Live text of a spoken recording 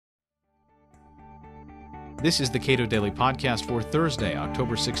This is the Cato Daily Podcast for Thursday,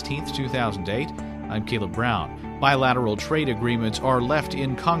 October 16th, 2008. I'm Caleb Brown. Bilateral trade agreements are left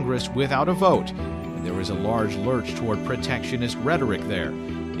in Congress without a vote, and there is a large lurch toward protectionist rhetoric there.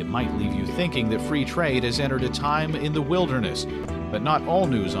 It might leave you thinking that free trade has entered a time in the wilderness. But not all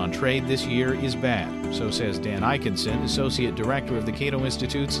news on trade this year is bad, so says Dan Ikenson, Associate Director of the Cato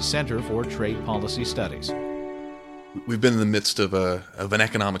Institute's Center for Trade Policy Studies. We've been in the midst of an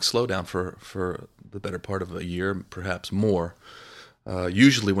economic slowdown for the better part of a year, perhaps more.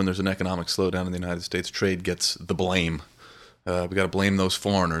 Usually when there's an economic slowdown in the United States, trade gets the blame. We got to blame those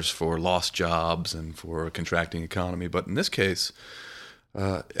foreigners for lost jobs and for a contracting economy. But in this case,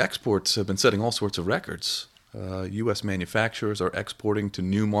 exports have been setting all sorts of records. U.S. manufacturers are exporting to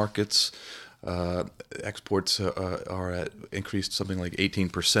new markets. Exports are increased something like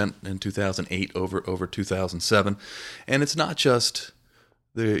 18% in 2008 over 2007, and it's not just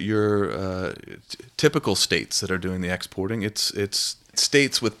your typical states that are doing the exporting. It's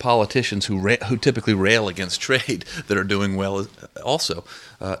states with politicians who typically rail against trade that are doing well. Also,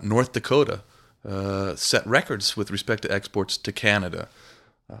 North Dakota set records with respect to exports to Canada.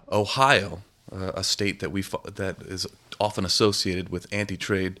 Ohio, a state that is often associated with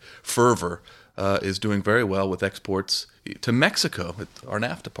anti-trade fervor, is doing very well with exports to Mexico, our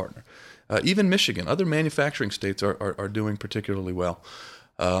NAFTA partner. Even Michigan, other manufacturing states are doing particularly well.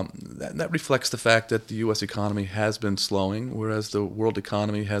 That reflects the fact that the U.S. economy has been slowing, whereas the world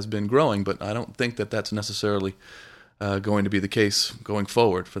economy has been growing. But I don't think that that's necessarily going to be the case going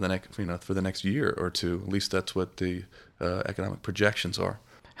forward for the next year or two. At least that's what the economic projections are.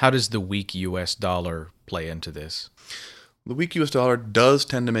 How does the weak U.S. dollar play into this? The weak U.S. dollar does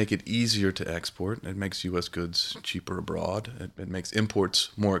tend to make it easier to export. It makes U.S. goods cheaper abroad. It makes imports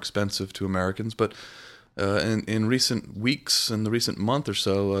more expensive to Americans. But in recent weeks, in the recent month or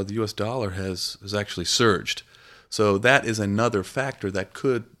so, the U.S. dollar has actually surged. So that is another factor that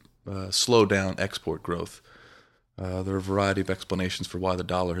could slow down export growth. There are a variety of explanations for why the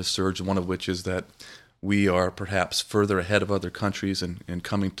dollar has surged, one of which is that we are perhaps further ahead of other countries in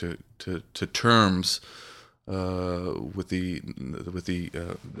coming to terms with the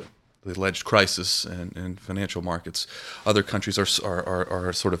alleged crisis in financial markets. Other countries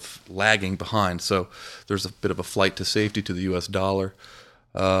are sort of lagging behind, so there's a bit of a flight to safety to the U.S. dollar.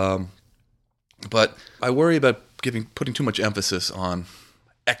 But I worry about putting too much emphasis on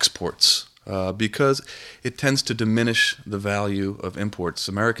exports. Because it tends to diminish the value of imports.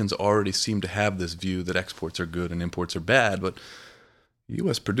 Americans already seem to have this view that exports are good and imports are bad, but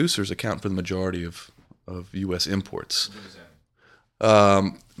U.S. producers account for the majority of U.S. imports.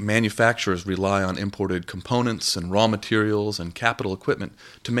 Manufacturers rely on imported components and raw materials and capital equipment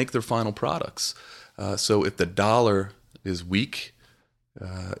to make their final products. So if the dollar is weak,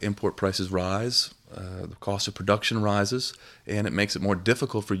 import prices rise, the cost of production rises, and it makes it more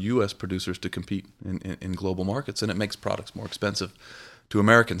difficult for U.S. producers to compete in global markets, and it makes products more expensive to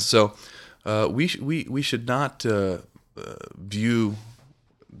Americans. So we should not view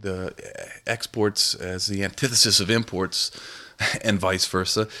the exports as the antithesis of imports, and vice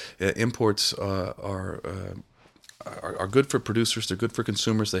versa. Imports are good for producers. They're good for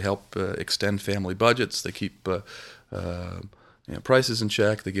consumers. They help extend family budgets. They keep prices in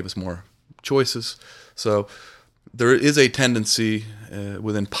check. They give us more choices. So there is a tendency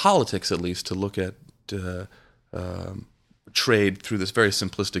within politics, at least, to look at trade through this very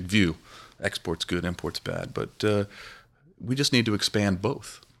simplistic view. Exports good, imports bad. But we just need to expand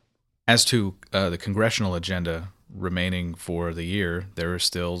both. As to the congressional agenda remaining for the year, there is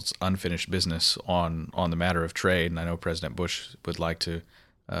still unfinished business on the matter of trade, and I know President Bush would like to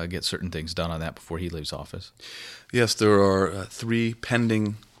get certain things done on that before he leaves office. Yes, there are 3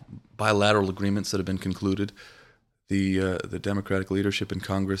 pending bilateral agreements that have been concluded. The Democratic leadership in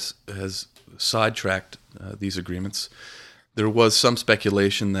Congress has sidetracked these agreements. There was some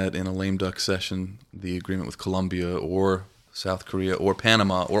speculation that in a lame duck session, the agreement with Colombia or South Korea or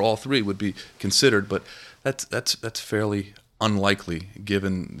Panama or all 3 would be considered, but that's fairly unlikely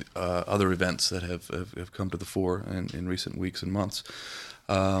given other events that have come to the fore in recent weeks and months.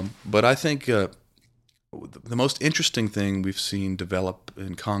 But I think the most interesting thing we've seen develop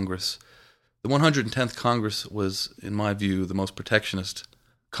in Congress, the 110th Congress was, in my view, the most protectionist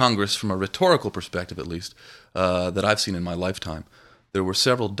Congress, from a rhetorical perspective at least, that I've seen in my lifetime. There were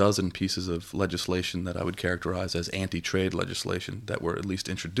several dozen pieces of legislation that I would characterize as anti-trade legislation that were at least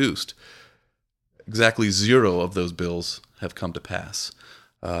introduced. Exactly 0 of those bills have come to pass.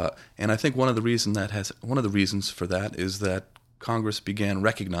 And I think one of the reasons for that is that Congress began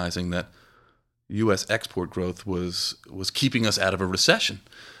recognizing that U.S. export growth was keeping us out of a recession.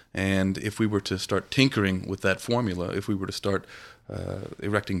 And if we were to start tinkering with that formula, if we were to start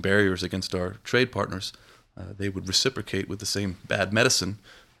erecting barriers against our trade partners, they would reciprocate with the same bad medicine,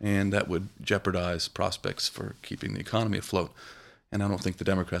 and that would jeopardize prospects for keeping the economy afloat. And I don't think the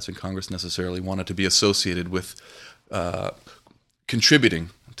Democrats in Congress necessarily wanted to be associated with contributing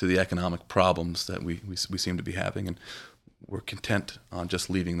to the economic problems that we seem to be having, and we're content on just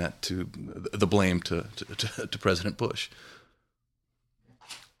leaving that to the blame to President Bush.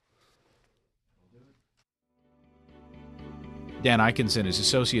 Dan Ikenson is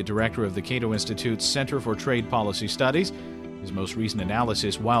Associate Director of the Cato Institute's Center for Trade Policy Studies. His most recent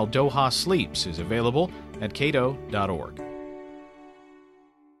analysis, While Doha Sleeps, is available at cato.org.